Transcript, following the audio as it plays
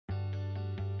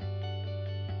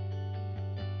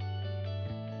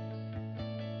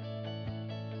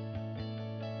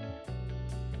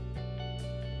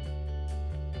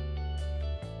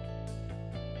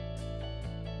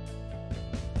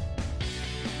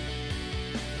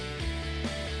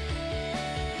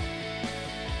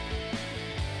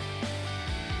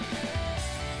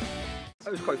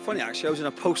It was quite funny actually. I was in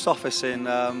a post office in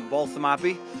Waltham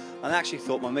Abbey, and I actually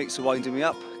thought my mates were winding me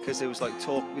up because there was like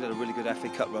talk. We had a really good FA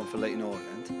Cup run for Leyton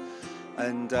Orient,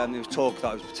 and there was talk that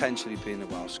I was potentially being in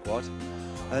the Welsh squad.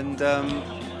 And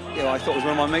you know, I thought it was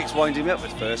one of my mates winding me up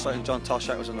at first. Like John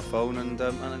Toshack was on the phone, and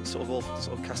it sort of all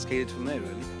cascaded from there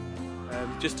really.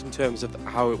 Just in terms of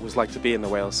how it was like to be in the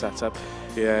Wales setup,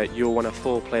 you're one of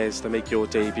 4 players to make your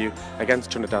debut against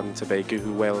Trinidad and Tobago,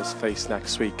 who Wales face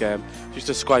next week. Just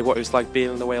describe what it was like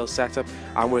being in the Wales setup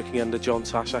and working under John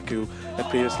Toshack, who had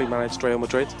previously managed Real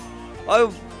Madrid.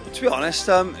 Oh, to be honest,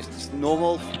 it's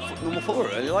normal football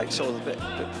really. Like sort of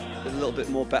a little bit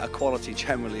more better quality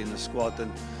generally in the squad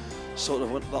than sort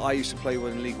of what I used to play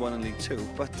with in League One and League Two.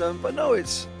 But no,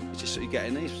 it's just what you get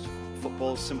in these.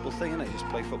 Football's a simple thing, isn't it? You just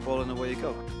play football and away you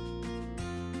go.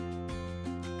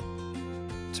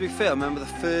 To be fair, I remember the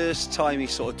first time he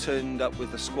sort of turned up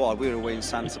with the squad. We were away in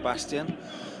San Sebastian.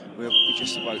 We were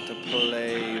just about to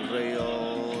play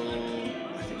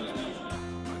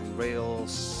Real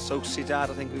Sociedad,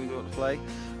 I think we were about to play.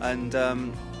 And I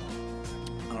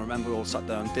remember we all sat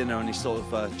down at dinner, and he sort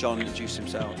of John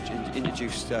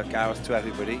introduced Gareth to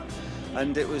everybody.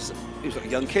 And he was like a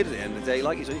young kid at the end of the day,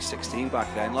 like he was only 16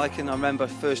 back then. Like, and I remember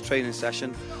first training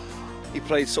session, he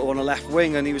played sort of on the left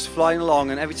wing, and he was flying along,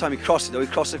 and every time he crossed it, though, he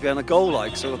crossed it behind a goal,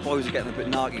 like, so the boys were getting a bit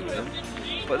narky with him.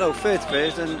 But no, fair to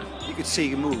fair, and you could see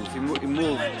him move. He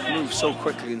moved so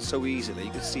quickly and so easily.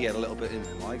 You could see he had a little bit in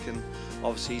him, like, and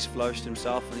obviously he's flourished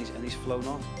himself, and he's flown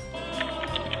on.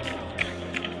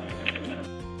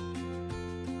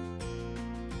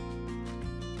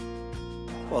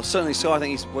 Well, certainly so. I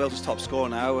think he's Wales' top scorer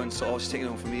now, and sort of obviously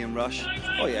taking on from Ian Rush.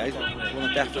 Oh yeah, he's one of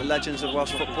the definite legends of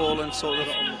Welsh football, and sort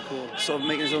of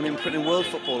making his own imprint in world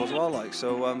football as well. Like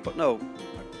so, but no,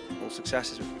 all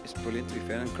success is brilliant to be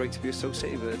fair, and great to be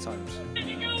associated with at times.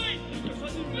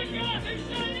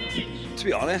 To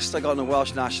be honest, I got in the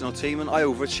Welsh national team, and I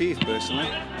overachieved personally.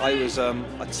 I was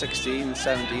at 16 and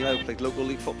 17. I played local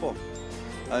league football,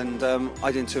 and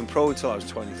I didn't turn pro until I was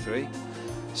 23.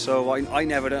 So I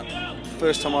never done.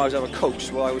 First time I was ever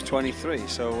coached, well, I was 23.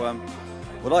 So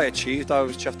what I achieved, I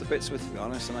was chuffed to bits with, to be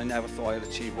honest. And I never thought I'd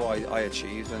achieve what I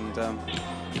achieved. And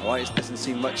well, it doesn't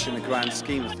seem much in the grand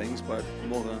scheme of things, but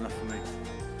more than enough for me.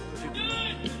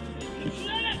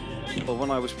 Well,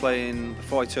 when I was playing,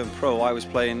 before I turned pro, I was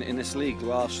playing in this league, the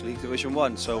Welsh League Division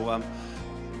 1. So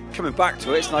coming back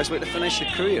to it, it's a nice way to finish your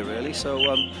career, really.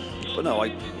 So. But no,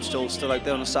 I'm still out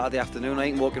there on a Saturday afternoon. I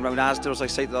ain't walking around Asda, as I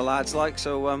say to the lads, like,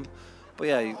 so, but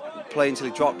yeah, play until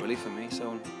he dropped, really, for me,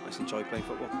 so I just enjoy playing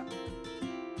football.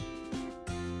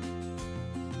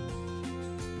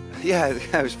 Yeah,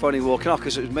 it was funny walking off,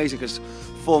 because it was amazing, because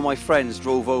 4 of my friends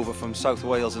drove over from South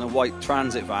Wales in a white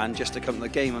transit van just to come to the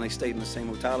game, and they stayed in the same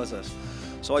hotel as us.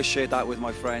 So I shared that with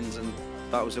my friends, and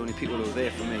that was the only people who were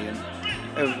there for me. And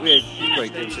it was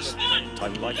great. It was just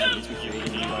time of life for me, to be fair. You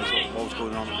realise what was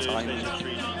going on at the time.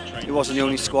 And it wasn't the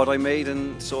only squad I made,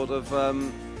 and sort of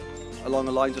along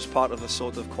the line, just part of the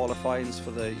sort of qualifyings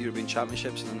for the European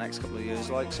Championships in the next couple of years,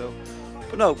 like so.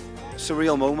 But no,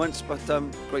 surreal moments, but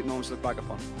great moments to look back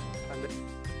upon.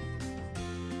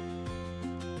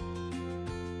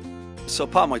 So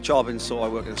part of my job, and so I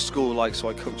work in a school, like, so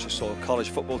I coach a sort of college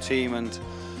football team and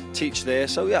teach there.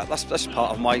 So yeah, that's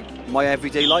part of my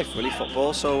everyday life, really,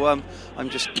 football. So I'm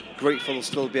just grateful to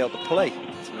still be able to play.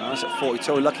 To be honest, at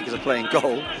 42, lucky because I play in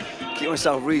goal, keep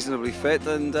myself reasonably fit,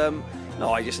 and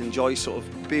no, I just enjoy sort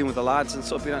of being with the lads and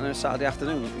sort of being out there on a Saturday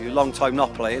afternoon. You're a long time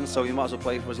not playing, so you might as well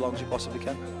play for as long as you possibly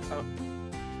can.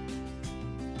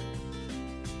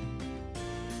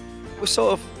 We're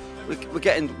sort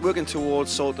of working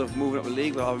towards sort of moving up the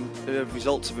league. The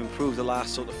results have improved the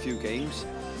last sort of few games,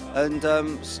 and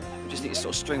we just need to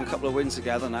sort of string a couple of wins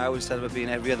together now instead of it being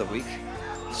every other week.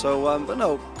 So, but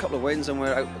no, a couple of wins and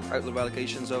we're out of the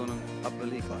relegation zone and up the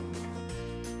league line.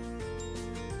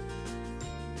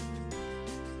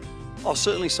 Oh,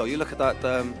 certainly so. You look at that,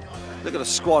 look at the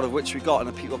squad of which we got and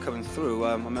the people coming through.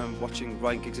 I remember watching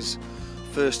Ryan Giggs'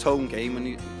 first home game, and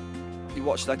you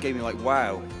watch that game, you're like,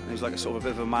 wow. And he was like a sort of a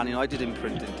bit of a Man United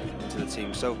imprint into the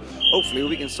team. So hopefully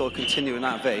we can sort of continue in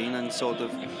that vein and sort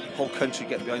of whole country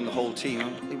get behind the whole team.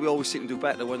 And we always seem to do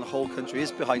better when the whole country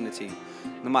is behind the team,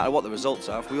 no matter what the results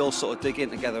are. If we all sort of dig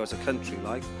in together as a country,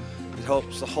 like, it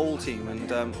helps the whole team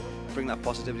and bring that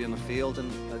positivity on the field,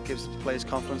 and gives the players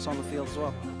confidence on the field as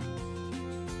well.